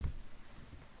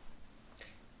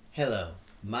Hello,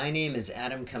 my name is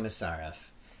Adam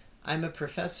Komisarov. I'm a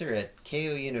professor at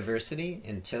Keio University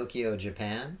in Tokyo,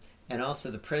 Japan, and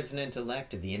also the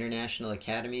president-elect of the International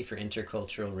Academy for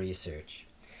Intercultural Research.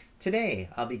 Today,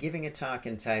 I'll be giving a talk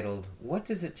entitled, What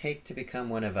Does It Take to Become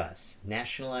One of Us?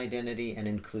 National Identity and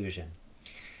Inclusion.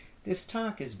 This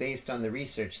talk is based on the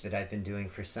research that I've been doing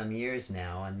for some years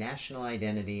now on national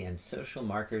identity and social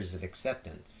markers of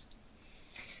acceptance.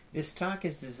 This talk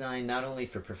is designed not only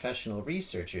for professional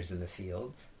researchers in the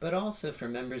field, but also for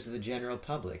members of the general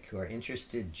public who are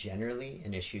interested generally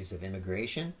in issues of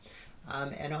immigration,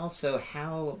 and also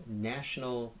how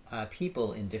national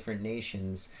people in different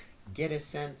nations get a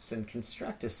sense and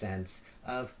construct a sense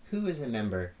of who is a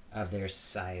member of their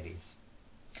societies.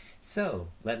 So,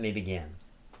 let me begin.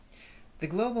 The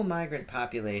global migrant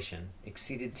population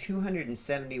exceeded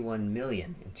 271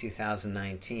 million in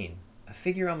 2019, a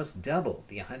figure almost double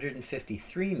the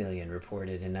 153 million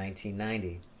reported in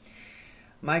 1990.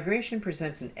 Migration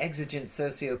presents an exigent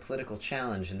socio-political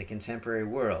challenge in the contemporary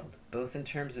world, both in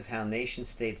terms of how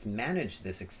nation-states manage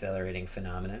this accelerating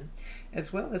phenomenon,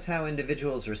 as well as how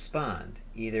individuals respond,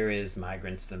 either as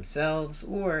migrants themselves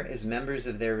or as members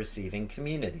of their receiving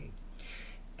community.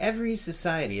 Every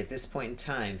society at this point in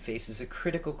time faces a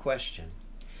critical question.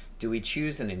 Do we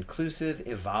choose an inclusive,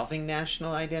 evolving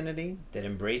national identity that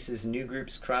embraces new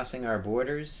groups crossing our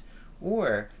borders,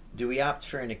 or do we opt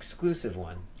for an exclusive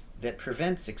one that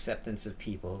prevents acceptance of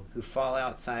people who fall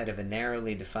outside of a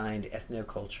narrowly defined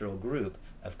ethnocultural group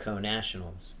of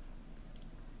co-nationals?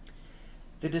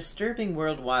 The disturbing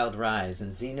worldwide rise in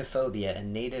xenophobia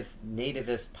and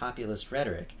nativist populist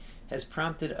rhetoric has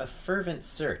prompted a fervent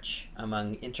search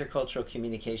among intercultural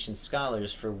communication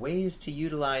scholars for ways to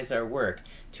utilize our work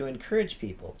to encourage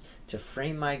people to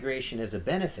frame migration as a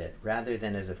benefit rather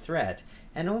than as a threat,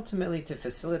 and ultimately to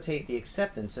facilitate the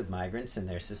acceptance of migrants in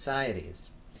their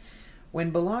societies.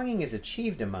 When belonging is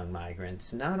achieved among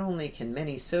migrants, not only can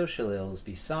many social ills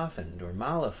be softened or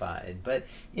mollified, but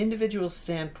individuals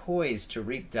stand poised to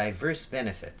reap diverse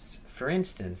benefits. For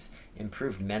instance,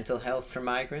 improved mental health for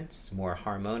migrants, more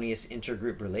harmonious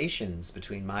intergroup relations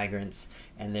between migrants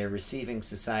and their receiving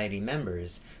society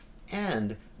members,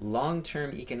 and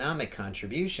long-term economic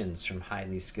contributions from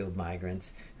highly skilled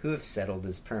migrants who have settled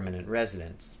as permanent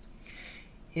residents.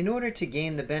 In order to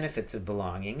gain the benefits of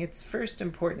belonging, it's first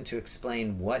important to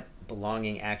explain what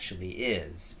belonging actually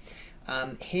is.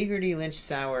 Hagerty, Lynch,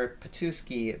 Sauer,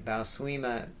 Patuski,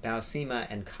 Bausima,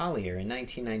 and Collier in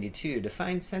 1992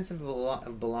 defined sense of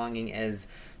belonging as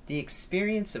the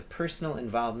experience of personal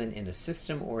involvement in a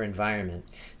system or environment,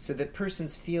 so that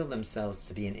persons feel themselves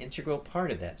to be an integral part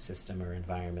of that system or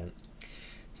environment.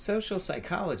 Social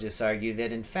psychologists argue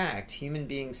that, in fact, human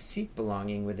beings seek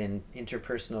belonging within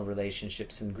interpersonal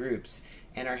relationships and groups,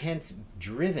 and are hence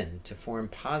driven to form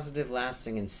positive,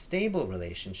 lasting, and stable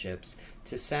relationships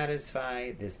to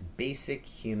satisfy this basic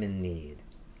human need.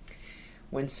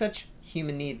 When such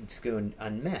human needs go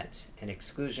unmet and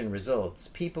exclusion results,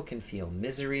 people can feel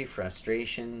misery,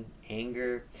 frustration,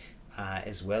 anger,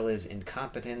 as well as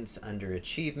incompetence,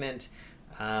 underachievement.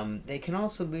 They can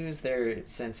also lose their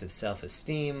sense of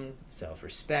self-esteem,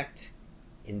 self-respect,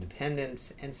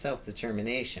 independence, and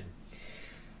self-determination.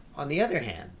 On the other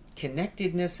hand,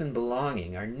 connectedness and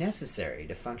belonging are necessary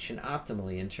to function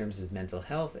optimally in terms of mental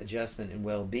health, adjustment, and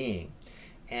well-being.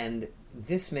 And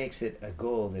this makes it a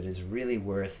goal that is really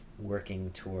worth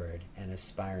working toward and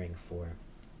aspiring for.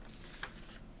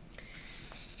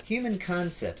 Human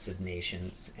concepts of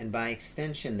nations, and by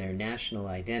extension their national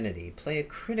identity, play a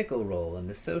critical role in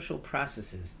the social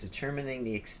processes determining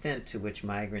the extent to which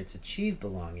migrants achieve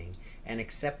belonging and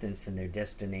acceptance in their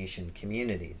destination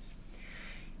communities.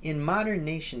 In modern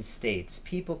nation-states,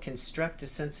 people construct a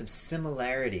sense of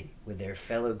similarity with their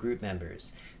fellow group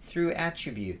members through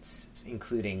attributes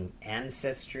including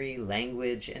ancestry,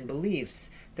 language, and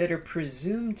beliefs that are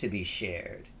presumed to be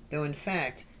shared, though in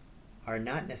fact are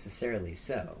not necessarily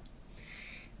so.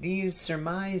 These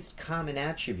surmised common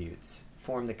attributes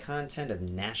form the content of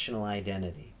national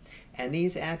identity, and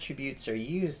these attributes are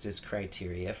used as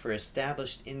criteria for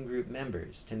established in-group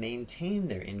members to maintain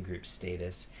their in-group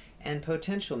status and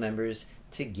potential members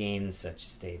to gain such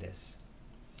status.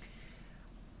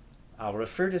 I'll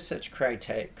refer to such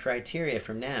criteria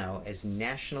from now as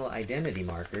national identity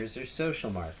markers or social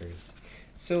markers.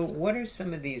 So what are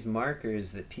some of these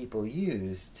markers that people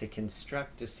use to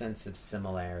construct a sense of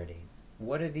similarity?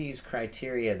 What are these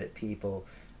criteria that people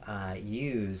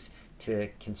use to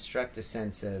construct a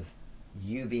sense of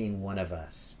you being one of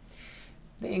us?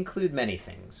 They include many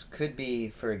things. Could be,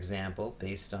 for example,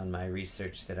 based on my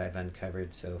research that I've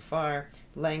uncovered so far,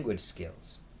 language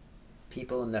skills.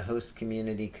 People in the host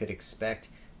community could expect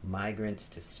migrants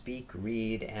to speak,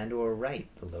 read, and or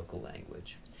write the local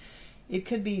language. It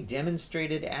could be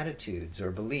demonstrated attitudes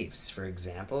or beliefs. For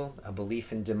example, a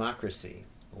belief in democracy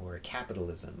or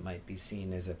capitalism might be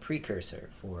seen as a precursor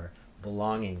for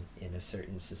belonging in a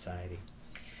certain society.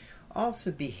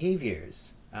 Also,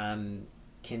 behaviors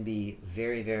can be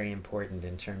very, very important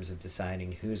in terms of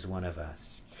deciding who's one of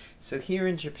us. So here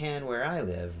in Japan, where I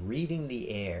live, reading the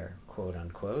air, quote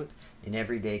unquote, in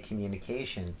everyday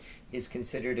communication is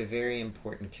considered a very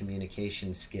important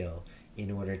communication skill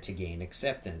in order to gain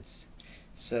acceptance.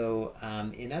 So,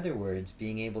 in other words,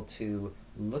 being able to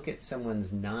look at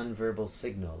someone's nonverbal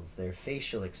signals, their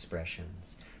facial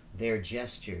expressions, their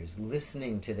gestures,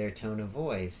 listening to their tone of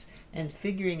voice, and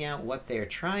figuring out what they're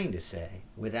trying to say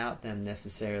without them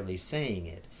necessarily saying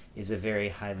it is a very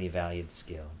highly valued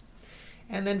skill.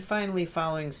 And then finally,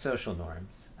 following social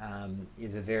norms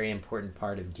is a very important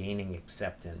part of gaining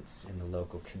acceptance in the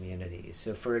local community.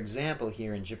 So for example,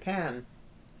 here in Japan,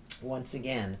 once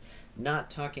again, not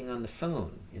talking on the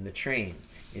phone in the train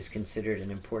is considered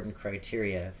an important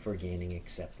criteria for gaining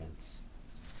acceptance.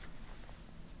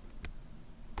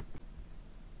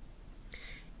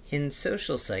 In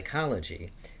social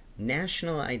psychology,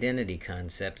 national identity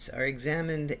concepts are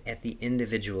examined at the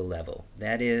individual level.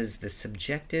 That is, the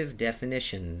subjective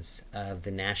definitions of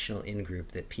the national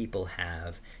in-group that people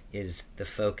have is the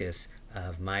focus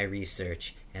of my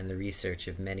research and the research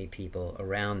of many people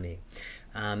around me.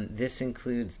 This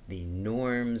includes the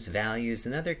norms, values,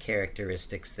 and other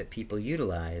characteristics that people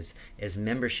utilize as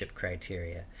membership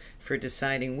criteria for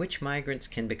deciding which migrants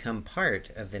can become part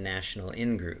of the national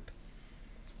in-group.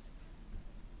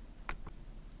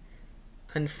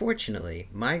 Unfortunately,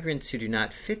 migrants who do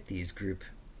not fit these group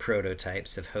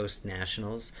prototypes of host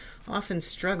nationals often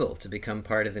struggle to become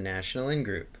part of the national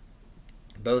in-group,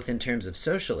 both in terms of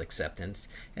social acceptance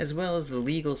as well as the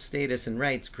legal status and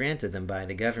rights granted them by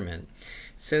the government.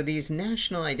 So these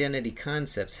national identity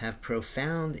concepts have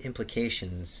profound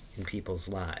implications in people's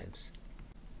lives.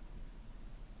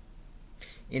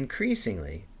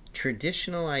 Increasingly,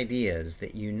 traditional ideas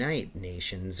that unite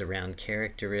nations around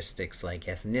characteristics like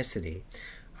ethnicity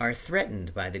are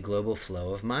threatened by the global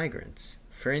flow of migrants.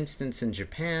 For instance, in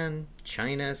Japan,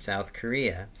 China, South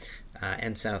Korea,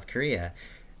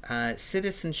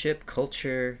 citizenship,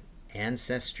 culture,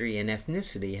 ancestry, and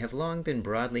ethnicity have long been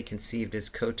broadly conceived as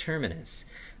coterminous,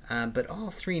 but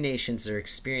all three nations are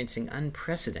experiencing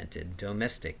unprecedented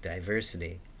domestic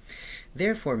diversity.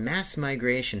 Therefore, mass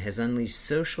migration has unleashed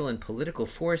social and political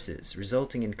forces,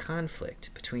 resulting in conflict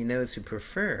between those who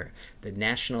prefer that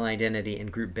national identity and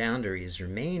group boundaries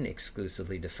remain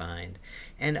exclusively defined,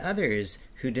 and others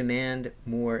who demand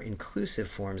more inclusive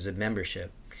forms of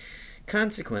membership.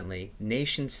 Consequently,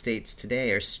 nation-states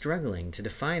today are struggling to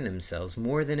define themselves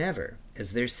more than ever,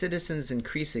 as their citizens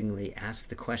increasingly ask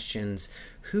the questions,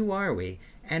 who are we,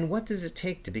 and what does it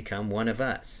take to become one of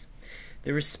us?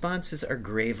 The responses are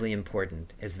gravely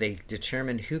important as they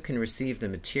determine who can receive the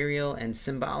material and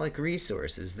symbolic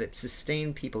resources that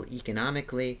sustain people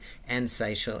economically and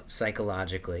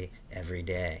psychologically every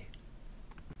day.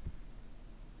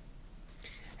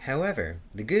 However,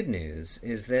 the good news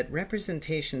is that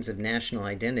representations of national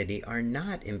identity are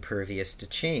not impervious to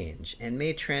change and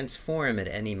may transform at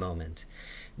any moment.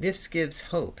 This gives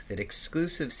hope that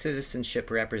exclusive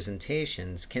citizenship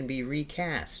representations can be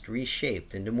recast,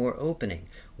 reshaped into more opening,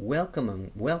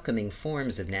 welcoming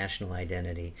forms of national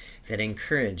identity that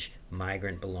encourage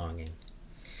migrant belonging.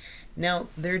 Now,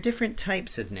 there are different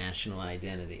types of national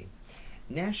identity.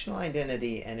 National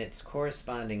identity and its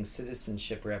corresponding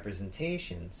citizenship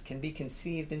representations can be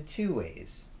conceived in two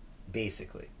ways,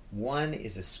 basically. One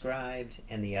is ascribed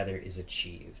and the other is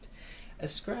achieved.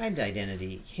 Ascribed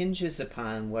identity hinges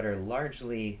upon what are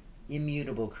largely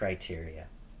immutable criteria,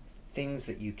 things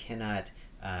that you cannot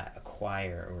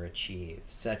acquire or achieve,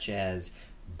 such as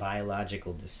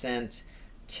biological descent,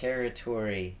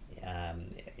 territory,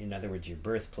 in other words, your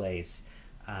birthplace,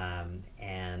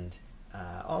 and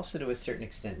also to a certain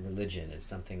extent religion is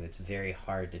something that's very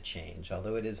hard to change,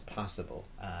 although it is possible.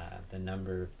 The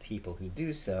number of people who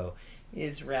do so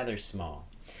is rather small.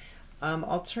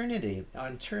 Alternatively,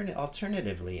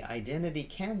 identity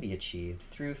can be achieved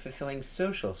through fulfilling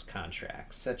social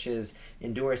contracts, such as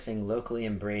endorsing locally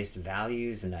embraced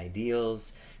values and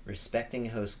ideals, respecting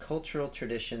host cultural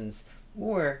traditions,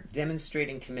 or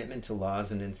demonstrating commitment to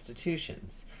laws and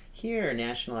institutions. Here,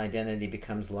 national identity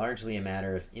becomes largely a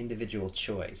matter of individual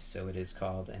choice, so it is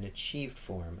called an achieved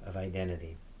form of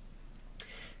identity.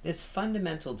 This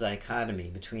fundamental dichotomy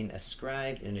between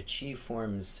ascribed and achieved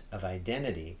forms of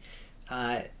identity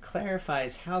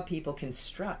clarifies how people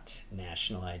construct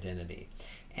national identity,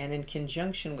 and in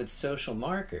conjunction with social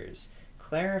markers,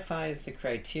 clarifies the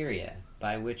criteria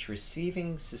by which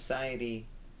receiving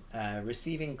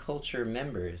culture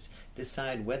members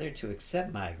decide whether to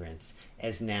accept migrants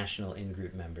as national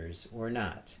in-group members or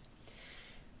not.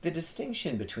 The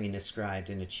distinction between ascribed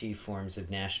and achieved forms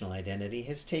of national identity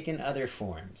has taken other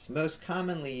forms, most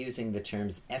commonly using the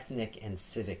terms ethnic and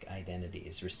civic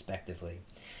identities, respectively.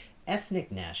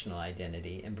 Ethnic national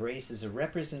identity embraces a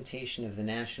representation of the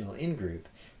national in-group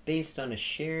based on a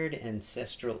shared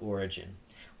ancestral origin,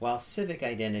 while civic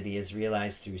identity is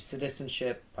realized through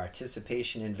citizenship,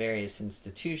 participation in various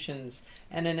institutions,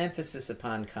 and an emphasis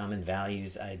upon common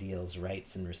values, ideals,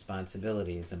 rights, and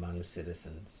responsibilities among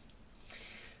citizens.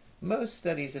 Most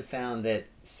studies have found that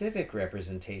civic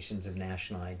representations of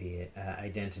national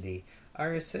identity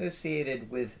are associated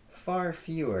with far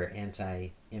fewer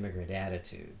anti-immigrant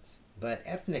attitudes. But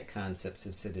ethnic concepts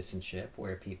of citizenship,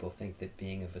 where people think that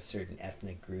being of a certain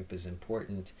ethnic group is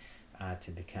important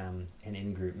to become an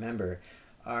in-group member,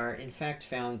 are in fact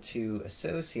found to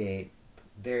associate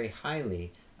very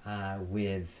highly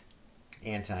with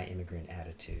anti-immigrant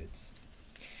attitudes.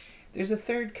 There's a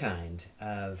third kind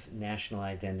of national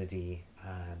identity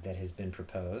that has been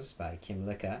proposed by Kim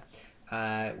Lycka,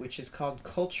 which is called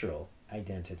cultural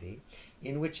identity,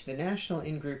 in which the national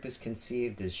in-group is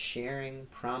conceived as sharing,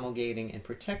 promulgating, and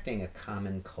protecting a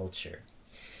common culture.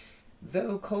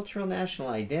 Though cultural national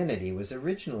identity was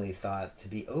originally thought to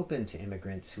be open to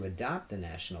immigrants who adopt the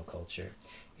national culture,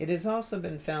 it has also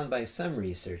been found by some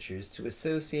researchers to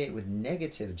associate with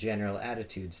negative general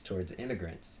attitudes towards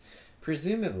immigrants,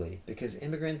 presumably because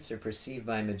immigrants are perceived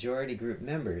by majority group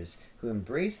members who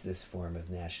embrace this form of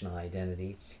national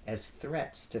identity as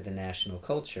threats to the national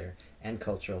culture and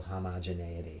cultural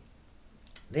homogeneity.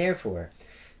 Therefore,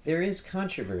 there is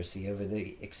controversy over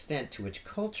the extent to which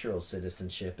cultural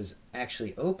citizenship is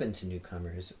actually open to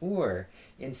newcomers or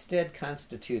instead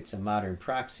constitutes a modern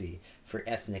proxy for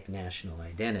ethnic national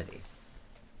identity.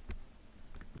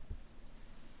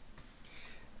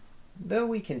 Though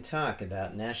we can talk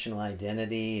about national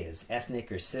identity as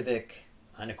ethnic or civic,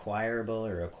 unacquirable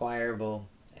or acquirable,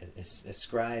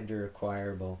 ascribed or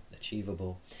acquirable,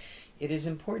 achievable, it is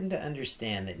important to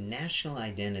understand that national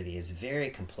identity is very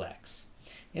complex.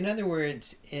 In other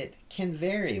words, it can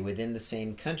vary within the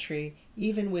same country,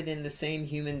 even within the same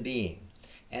human being,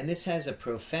 and this has a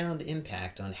profound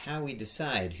impact on how we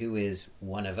decide who is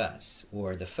one of us,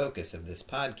 or the focus of this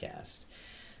podcast.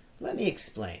 Let me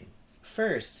explain.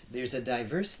 First, there's a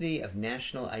diversity of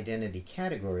national identity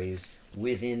categories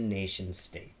within nation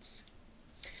states.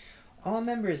 All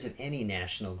members of any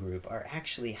national group are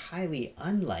actually highly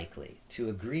unlikely to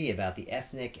agree about the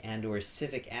ethnic and/or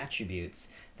civic attributes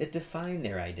that define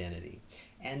their identity,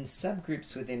 and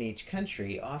subgroups within each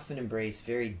country often embrace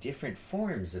very different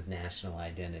forms of national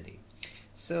identity.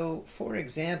 So, for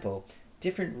example,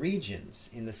 different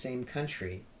regions in the same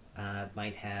country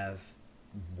might have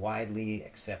widely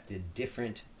accepted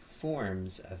different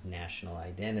forms of national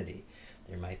identity.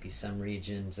 There might be some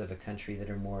regions of a country that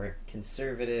are more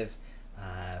conservative,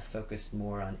 focused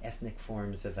more on ethnic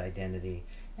forms of identity,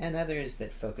 and others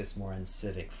that focus more on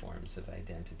civic forms of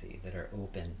identity that are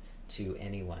open to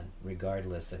anyone,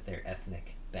 regardless of their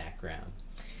ethnic background.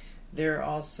 There are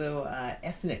also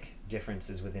ethnic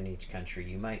differences within each country.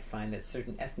 You might find that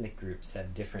certain ethnic groups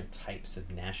have different types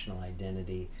of national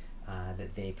identity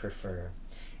that they prefer.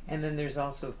 And then there's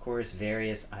also, of course,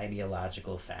 various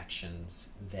ideological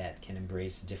factions that can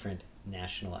embrace different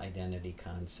national identity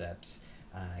concepts,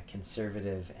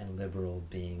 conservative and liberal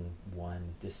being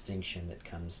one distinction that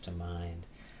comes to mind.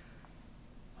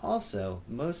 Also,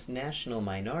 most national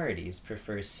minorities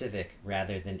prefer civic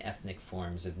rather than ethnic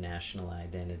forms of national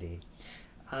identity.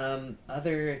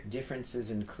 Other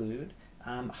differences include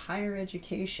higher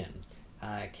education.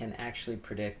 Can actually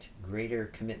predict greater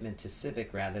commitment to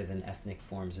civic rather than ethnic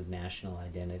forms of national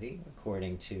identity,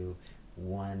 according to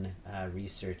one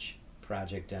research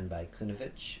project done by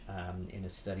Kunovich in a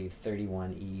study of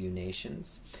 31 EU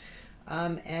nations.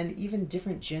 And even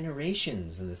different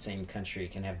generations in the same country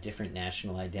can have different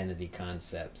national identity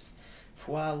concepts.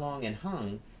 Phua Long and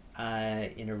Hung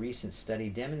in a recent study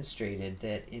demonstrated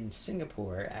that in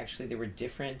Singapore, actually there were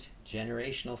different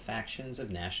generational factions of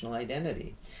national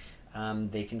identity.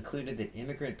 They concluded that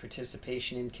immigrant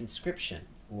participation in conscription,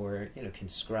 or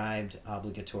conscribed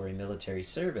obligatory military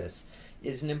service,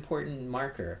 is an important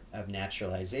marker of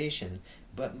naturalization,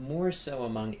 but more so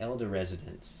among elder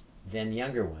residents than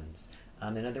younger ones.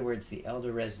 In other words, the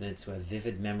elder residents who have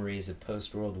vivid memories of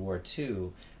post-World War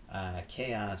II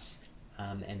chaos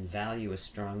and value a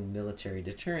strong military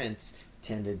deterrence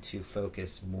tended to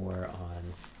focus more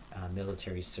on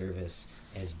military service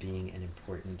as being an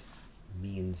important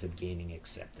means of gaining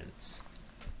acceptance.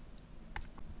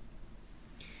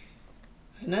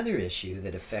 Another issue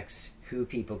that affects who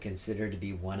people consider to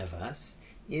be one of us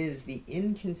is the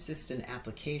inconsistent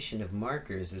application of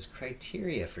markers as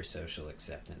criteria for social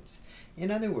acceptance.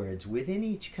 In other words, within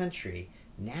each country,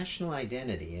 national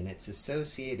identity and its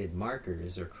associated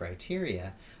markers or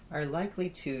criteria are likely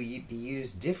to be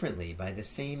used differently by the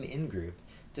same in-group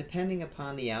depending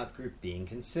upon the out-group being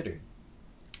considered.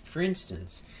 For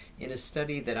instance, in a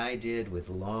study that I did with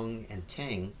Long and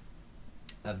Teng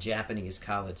of Japanese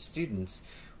college students,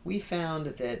 we found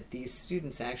that these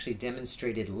students actually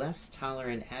demonstrated less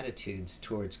tolerant attitudes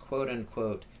towards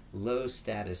quote-unquote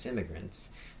low-status immigrants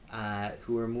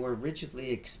who are more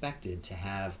rigidly expected to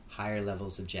have higher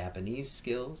levels of Japanese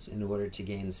skills in order to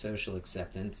gain social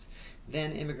acceptance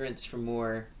than immigrants from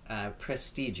more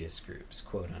prestigious groups,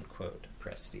 quote-unquote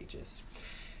prestigious.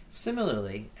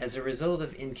 Similarly, as a result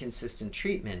of inconsistent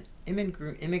treatment,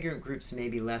 immigrant groups may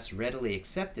be less readily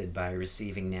accepted by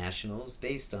receiving nationals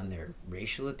based on their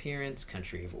racial appearance,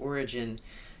 country of origin,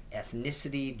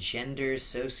 ethnicity, gender,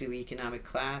 socioeconomic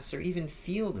class, or even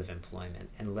field of employment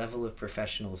and level of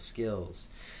professional skills.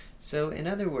 So, in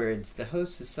other words, the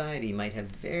host society might have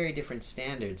very different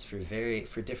standards for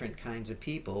different kinds of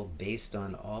people based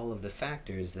on all of the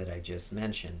factors that I just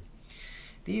mentioned.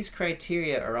 These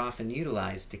criteria are often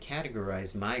utilized to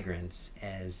categorize migrants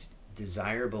as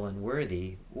desirable and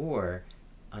worthy, or,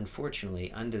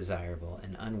 unfortunately, undesirable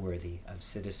and unworthy of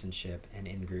citizenship and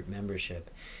in-group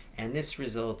membership. And this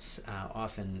results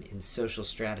often in social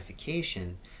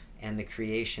stratification and the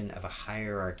creation of a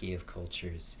hierarchy of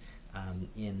cultures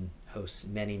in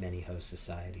many host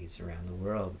societies around the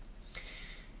world.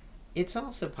 It's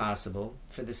also possible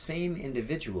for the same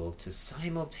individual to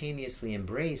simultaneously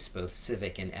embrace both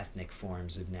civic and ethnic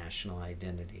forms of national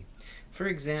identity. For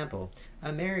example,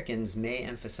 Americans may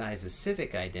emphasize a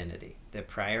civic identity that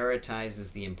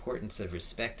prioritizes the importance of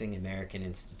respecting American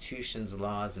institutions,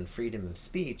 laws, and freedom of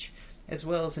speech, as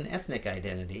well as an ethnic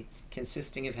identity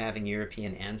consisting of having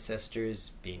European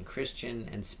ancestors, being Christian,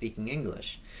 and speaking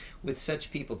English, with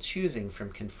such people choosing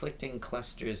from conflicting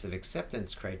clusters of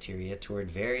acceptance criteria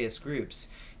toward various groups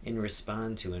in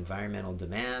response to environmental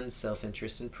demands,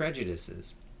 self-interest, and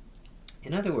prejudices.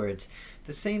 In other words,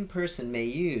 the same person may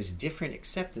use different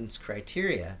acceptance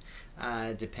criteria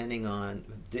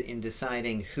in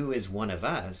deciding who is one of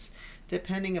us,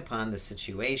 depending upon the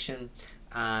situation,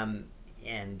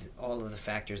 and all of the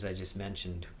factors I just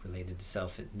mentioned related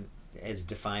to as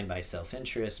defined by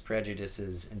self-interest,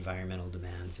 prejudices, environmental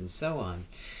demands, and so on.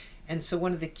 And so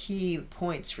one of the key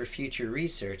points for future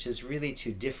research is really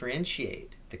to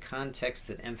differentiate the contexts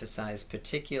that emphasize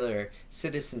particular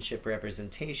citizenship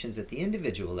representations at the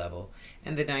individual level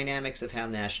and the dynamics of how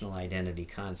national identity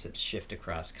concepts shift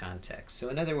across contexts. So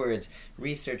in other words,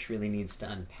 research really needs to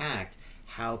unpack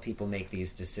how people make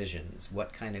these decisions,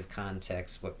 what kind of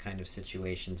contexts, what kind of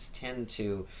situations tend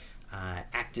to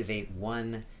activate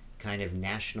one kind of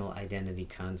national identity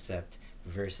concept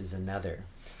versus another.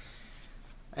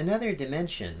 Another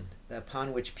dimension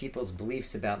upon which people's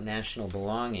beliefs about national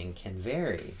belonging can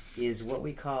vary is what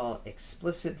we call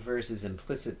explicit versus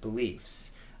implicit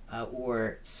beliefs,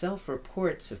 or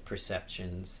self-reports of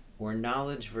perceptions, or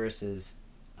knowledge versus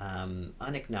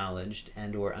unacknowledged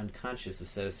and or unconscious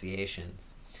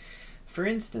associations. For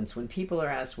instance, when people are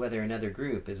asked whether another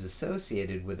group is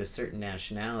associated with a certain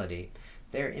nationality,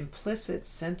 their implicit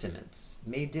sentiments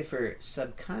may differ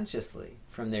subconsciously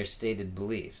from their stated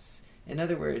beliefs. In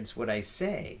other words, what I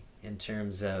say in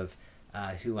terms of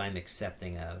who I'm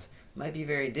accepting of might be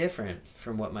very different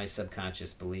from what my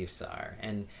subconscious beliefs are.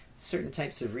 And certain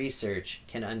types of research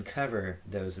can uncover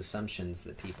those assumptions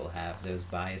that people have, those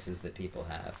biases that people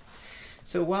have.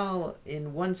 So while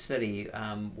in one study,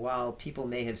 while people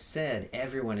may have said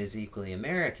everyone is equally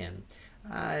American,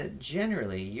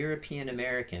 generally European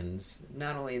Americans,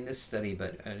 not only in this study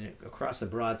but across a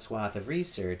broad swath of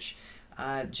research,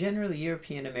 generally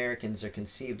European Americans are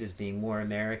conceived as being more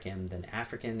American than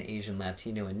African, Asian,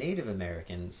 Latino, and Native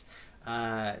Americans,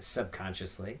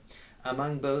 subconsciously,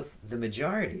 among both the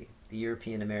majority, the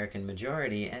European American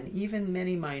majority, and even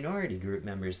many minority group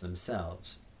members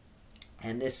themselves.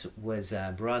 And this was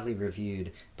broadly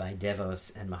reviewed by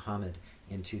Devos and Mohammed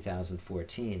in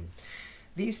 2014.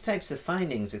 These types of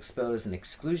findings expose an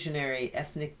exclusionary,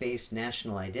 ethnic-based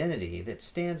national identity that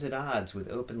stands at odds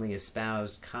with openly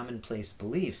espoused commonplace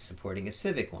beliefs supporting a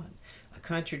civic one, a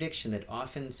contradiction that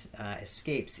often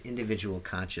escapes individual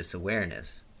conscious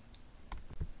awareness.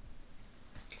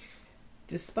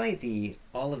 Despite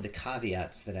all of the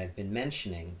caveats that I've been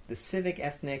mentioning, the civic,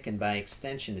 ethnic, and by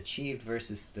extension achieved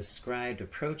versus described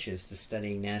approaches to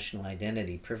studying national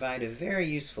identity provide a very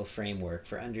useful framework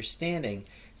for understanding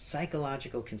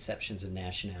psychological conceptions of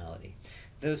nationality,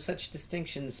 though such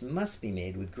distinctions must be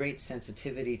made with great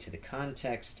sensitivity to the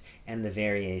context and the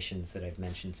variations that I've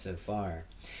mentioned so far.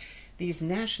 These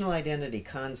national identity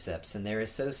concepts and their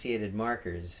associated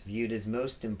markers, viewed as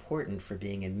most important for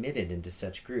being admitted into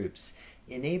such groups,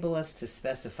 enable us to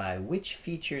specify which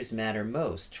features matter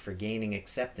most for gaining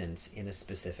acceptance in a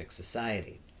specific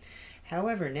society.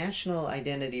 However, national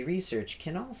identity research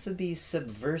can also be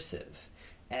subversive,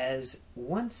 as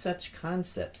once such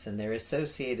concepts and their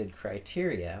associated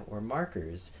criteria or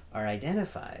markers are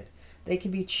identified, they can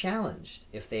be challenged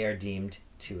if they are deemed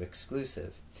too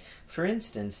exclusive. For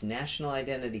instance, national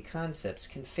identity concepts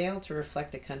can fail to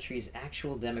reflect a country's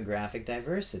actual demographic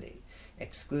diversity,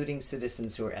 excluding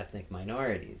citizens who are ethnic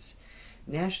minorities.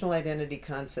 National identity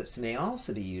concepts may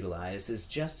also be utilized as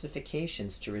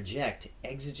justifications to reject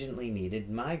exigently needed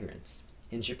migrants.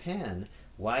 In Japan,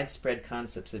 widespread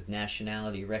concepts of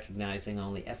nationality recognizing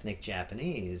only ethnic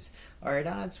Japanese are at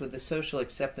odds with the social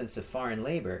acceptance of foreign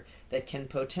labor that can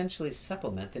potentially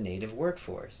supplement the native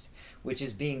workforce, which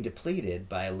is being depleted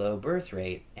by a low birth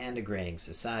rate and a graying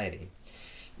society.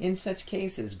 In such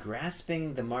cases,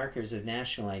 grasping the markers of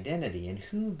national identity and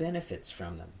who benefits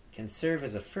from them can serve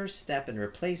as a first step in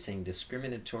replacing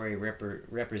discriminatory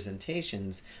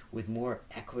representations with more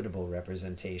equitable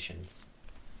representations.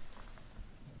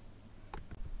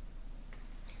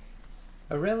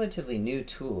 A relatively new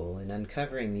tool in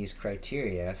uncovering these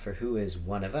criteria for who is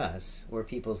one of us, or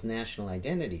people's national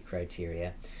identity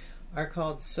criteria, are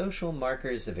called social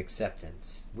markers of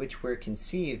acceptance, which were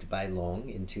conceived by Long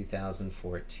in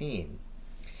 2014.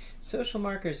 Social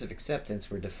markers of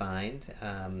acceptance were defined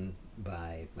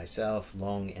by myself,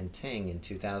 Long, and Teng in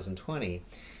 2020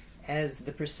 as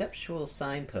the perceptual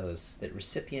signposts that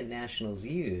recipient nationals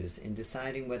use in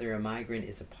deciding whether a migrant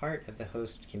is a part of the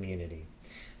host community.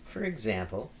 For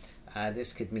example,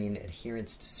 this could mean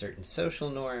adherence to certain social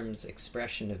norms,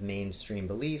 expression of mainstream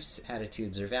beliefs,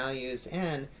 attitudes or values,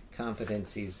 and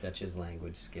competencies such as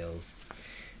language skills.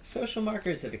 Social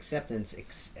markers of acceptance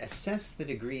assess the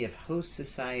degree of host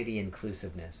society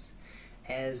inclusiveness,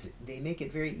 as they make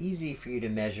it very easy for you to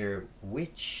measure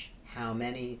which, how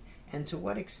many, and to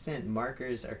what extent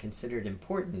markers are considered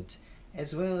important,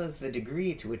 as well as the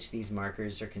degree to which these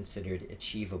markers are considered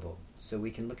achievable. So we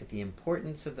can look at the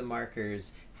importance of the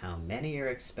markers, how many are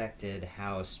expected,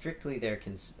 how strictly they're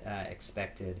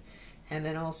expected, and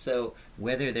then also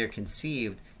whether they're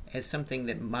conceived as something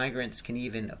that migrants can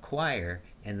even acquire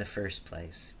in the first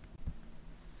place.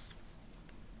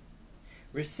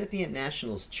 Recipient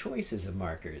nationals' choices of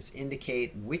markers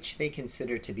indicate which they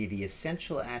consider to be the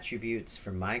essential attributes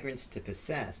for migrants to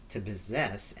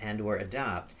possess and or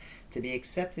adopt to be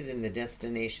accepted in the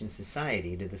destination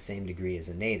society to the same degree as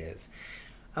a native.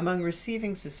 Among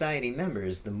receiving society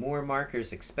members, the more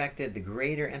markers expected, the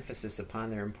greater emphasis upon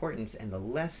their importance, and the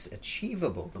less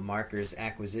achievable the marker's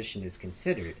acquisition is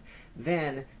considered,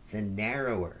 then the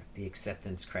narrower the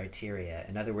acceptance criteria.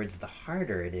 In other words, the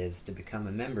harder it is to become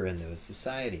a member in those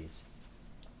societies.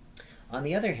 On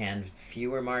the other hand,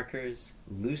 fewer markers,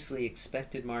 loosely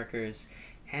expected markers,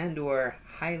 and or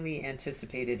highly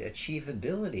anticipated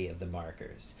achievability of the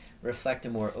markers reflect a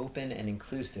more open and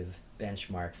inclusive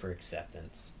benchmark for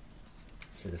acceptance.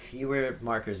 So the fewer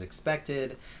markers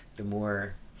expected, the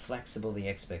more flexible the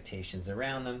expectations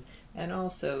around them, and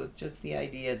also just the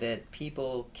idea that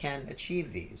people can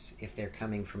achieve these if they're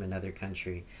coming from another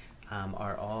country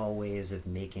are all ways of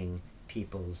making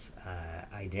people's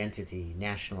identity,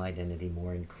 national identity,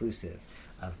 more inclusive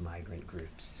of migrant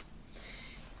groups.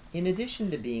 In addition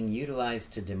to being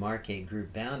utilized to demarcate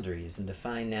group boundaries and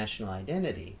define national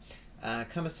identity,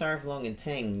 Komisarov, Long, and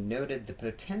Teng noted the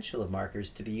potential of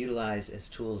markers to be utilized as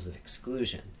tools of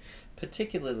exclusion,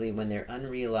 particularly when they're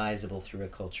unrealizable through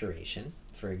acculturation,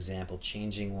 for example,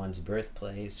 changing one's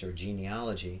birthplace or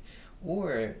genealogy,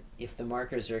 or if the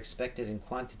markers are expected in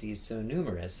quantities so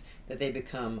numerous that they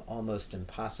become almost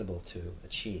impossible to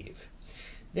achieve.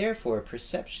 Therefore,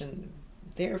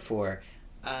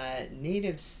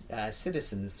 native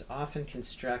citizens often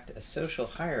construct a social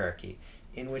hierarchy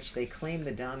in which they claim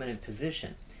the dominant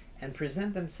position and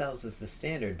present themselves as the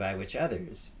standard by which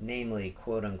others, namely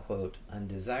quote-unquote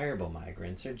undesirable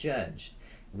migrants, are judged,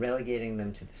 relegating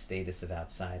them to the status of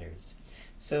outsiders.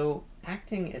 So,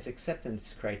 acting as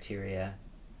acceptance criteria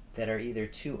that are either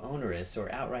too onerous or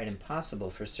outright impossible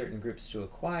for certain groups to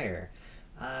acquire,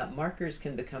 markers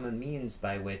can become a means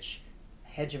by which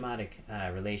hegemonic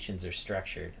relations are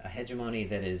structured, a hegemony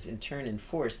that is in turn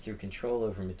enforced through control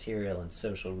over material and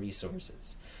social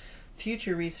resources.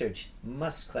 Future research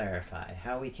must clarify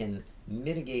how we can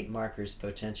mitigate markers'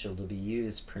 potential to be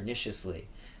used perniciously,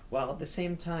 while at the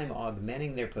same time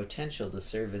augmenting their potential to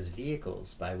serve as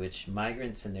vehicles by which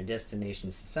migrants and their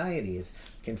destination societies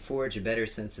can forge a better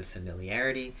sense of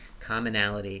familiarity,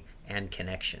 commonality, and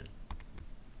connection.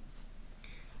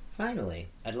 Finally,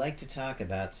 I'd like to talk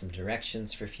about some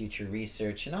directions for future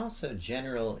research and also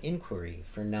general inquiry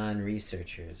for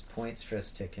non-researchers, points for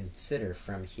us to consider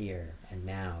from here and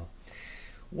now.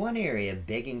 One area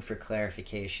begging for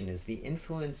clarification is the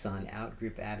influence on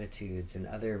outgroup attitudes and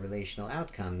other relational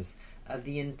outcomes of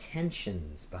the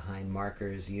intentions behind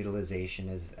markers' utilization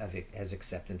as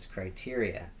acceptance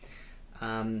criteria,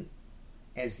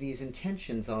 as these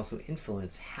intentions also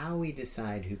influence how we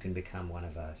decide who can become one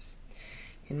of us.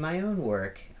 In my own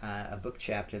work, a book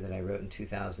chapter that I wrote in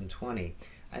 2020,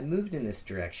 I moved in this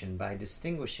direction by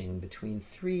distinguishing between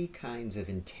three kinds of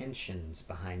intentions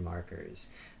behind markers.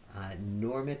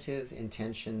 Normative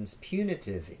intentions,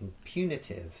 punitive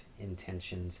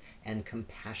intentions, and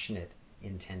compassionate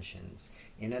intentions.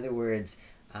 In other words,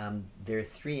 there are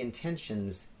three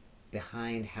intentions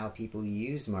behind how people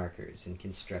use markers in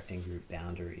constructing group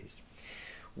boundaries.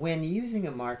 When using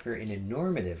a marker in a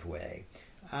normative way,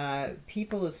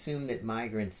 people assume that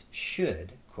migrants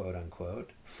should, quote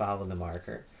unquote, follow the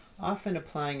marker, often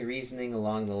applying reasoning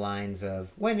along the lines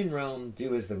of, when in Rome,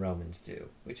 do as the Romans do,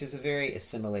 which is a very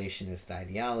assimilationist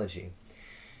ideology.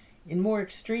 In more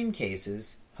extreme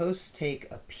cases, hosts take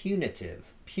a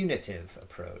punitive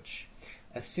approach,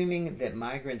 assuming that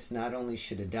migrants not only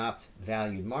should adopt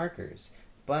valued markers,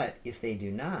 but if they do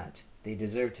not, they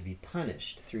deserve to be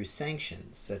punished through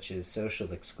sanctions such as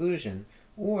social exclusion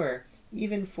or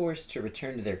even forced to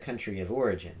return to their country of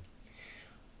origin.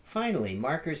 Finally,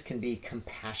 markers can be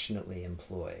compassionately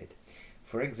employed.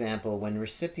 For example, when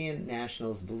recipient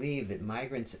nationals believe that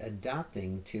migrants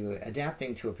adapting to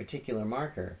a particular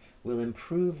marker will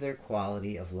improve their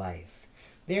quality of life.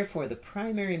 Therefore, the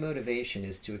primary motivation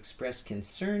is to express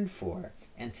concern for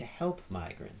and to help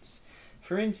migrants.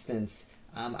 For instance,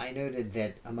 I noted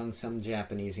that among some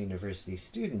Japanese university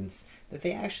students that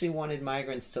they actually wanted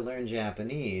migrants to learn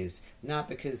Japanese, not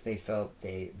because they felt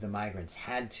the migrants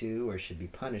had to or should be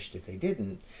punished if they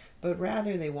didn't, but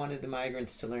rather they wanted the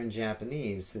migrants to learn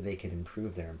Japanese so they could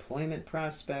improve their employment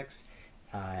prospects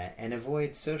and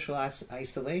avoid social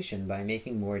isolation by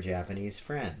making more Japanese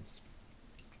friends.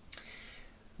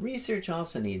 Research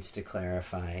also needs to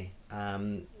clarify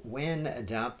when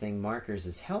adopting markers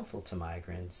is helpful to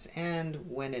migrants and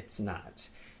when it's not.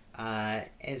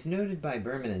 As noted by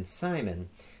Berman and Simon,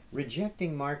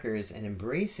 rejecting markers and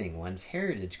embracing one's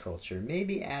heritage culture may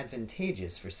be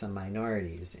advantageous for some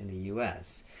minorities in the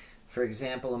U.S. For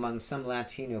example, among some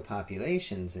Latino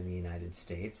populations in the United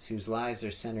States, whose lives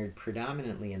are centered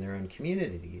predominantly in their own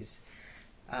communities,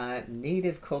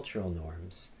 native cultural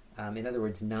norms, in other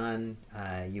words,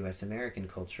 non-U.S. American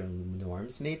cultural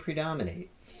norms, may predominate.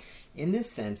 In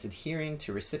this sense, adhering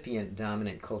to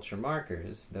recipient-dominant culture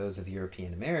markers, those of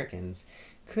European Americans,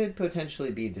 could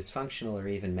potentially be dysfunctional or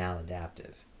even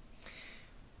maladaptive.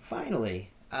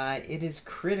 Finally, it is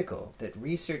critical that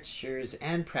researchers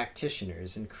and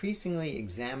practitioners increasingly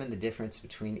examine the difference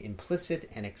between implicit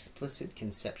and explicit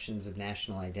conceptions of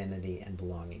national identity and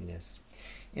belongingness.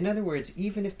 In other words,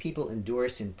 even if people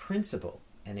endorse in principle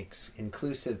an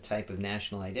inclusive type of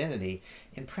national identity,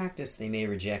 in practice they may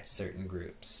reject certain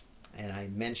groups. And I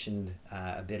mentioned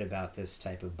a bit about this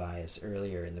type of bias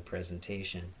earlier in the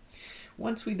presentation.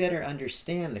 Once we better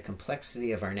understand the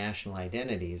complexity of our national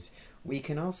identities, we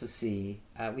can also see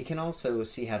how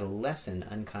to lessen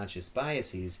unconscious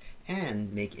biases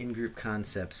and make in-group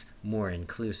concepts more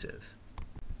inclusive.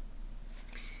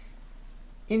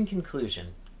 In conclusion,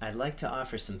 I'd like to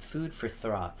offer some food for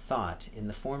thought in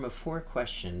the form of 4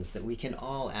 questions that we can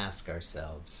all ask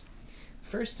ourselves.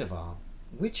 First of all,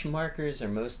 which markers are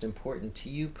most important to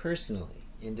you personally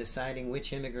in deciding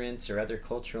which immigrants or other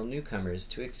cultural newcomers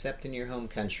to accept in your home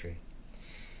country?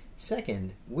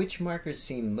 Second, which markers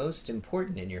seem most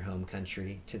important in your home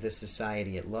country to the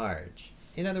society at large?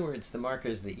 In other words, the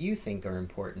markers that you think are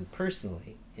important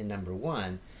personally in number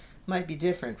 1 might be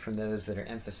different from those that are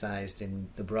emphasized in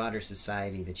the broader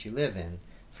society that you live in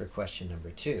for question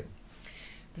number 2.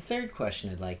 The third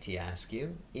question I'd like to ask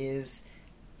you is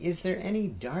there any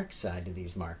dark side to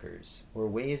these markers or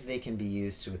ways they can be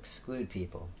used to exclude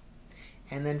people?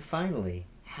 And then finally,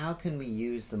 how can we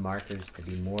use the markers to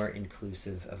be more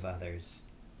inclusive of others?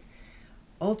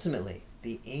 Ultimately,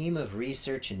 the aim of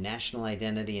research in national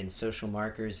identity and social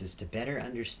markers is to better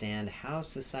understand how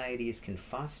societies can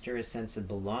foster a sense of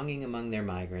belonging among their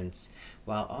migrants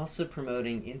while also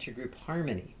promoting intergroup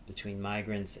harmony between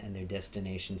migrants and their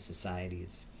destination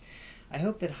societies. I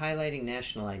hope that highlighting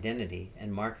national identity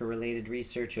and marker-related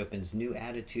research opens new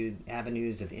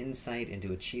avenues of insight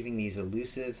into achieving these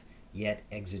elusive yet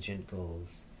exigent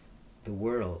goals. The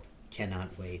world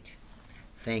cannot wait.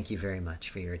 Thank you very much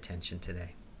for your attention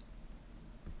today.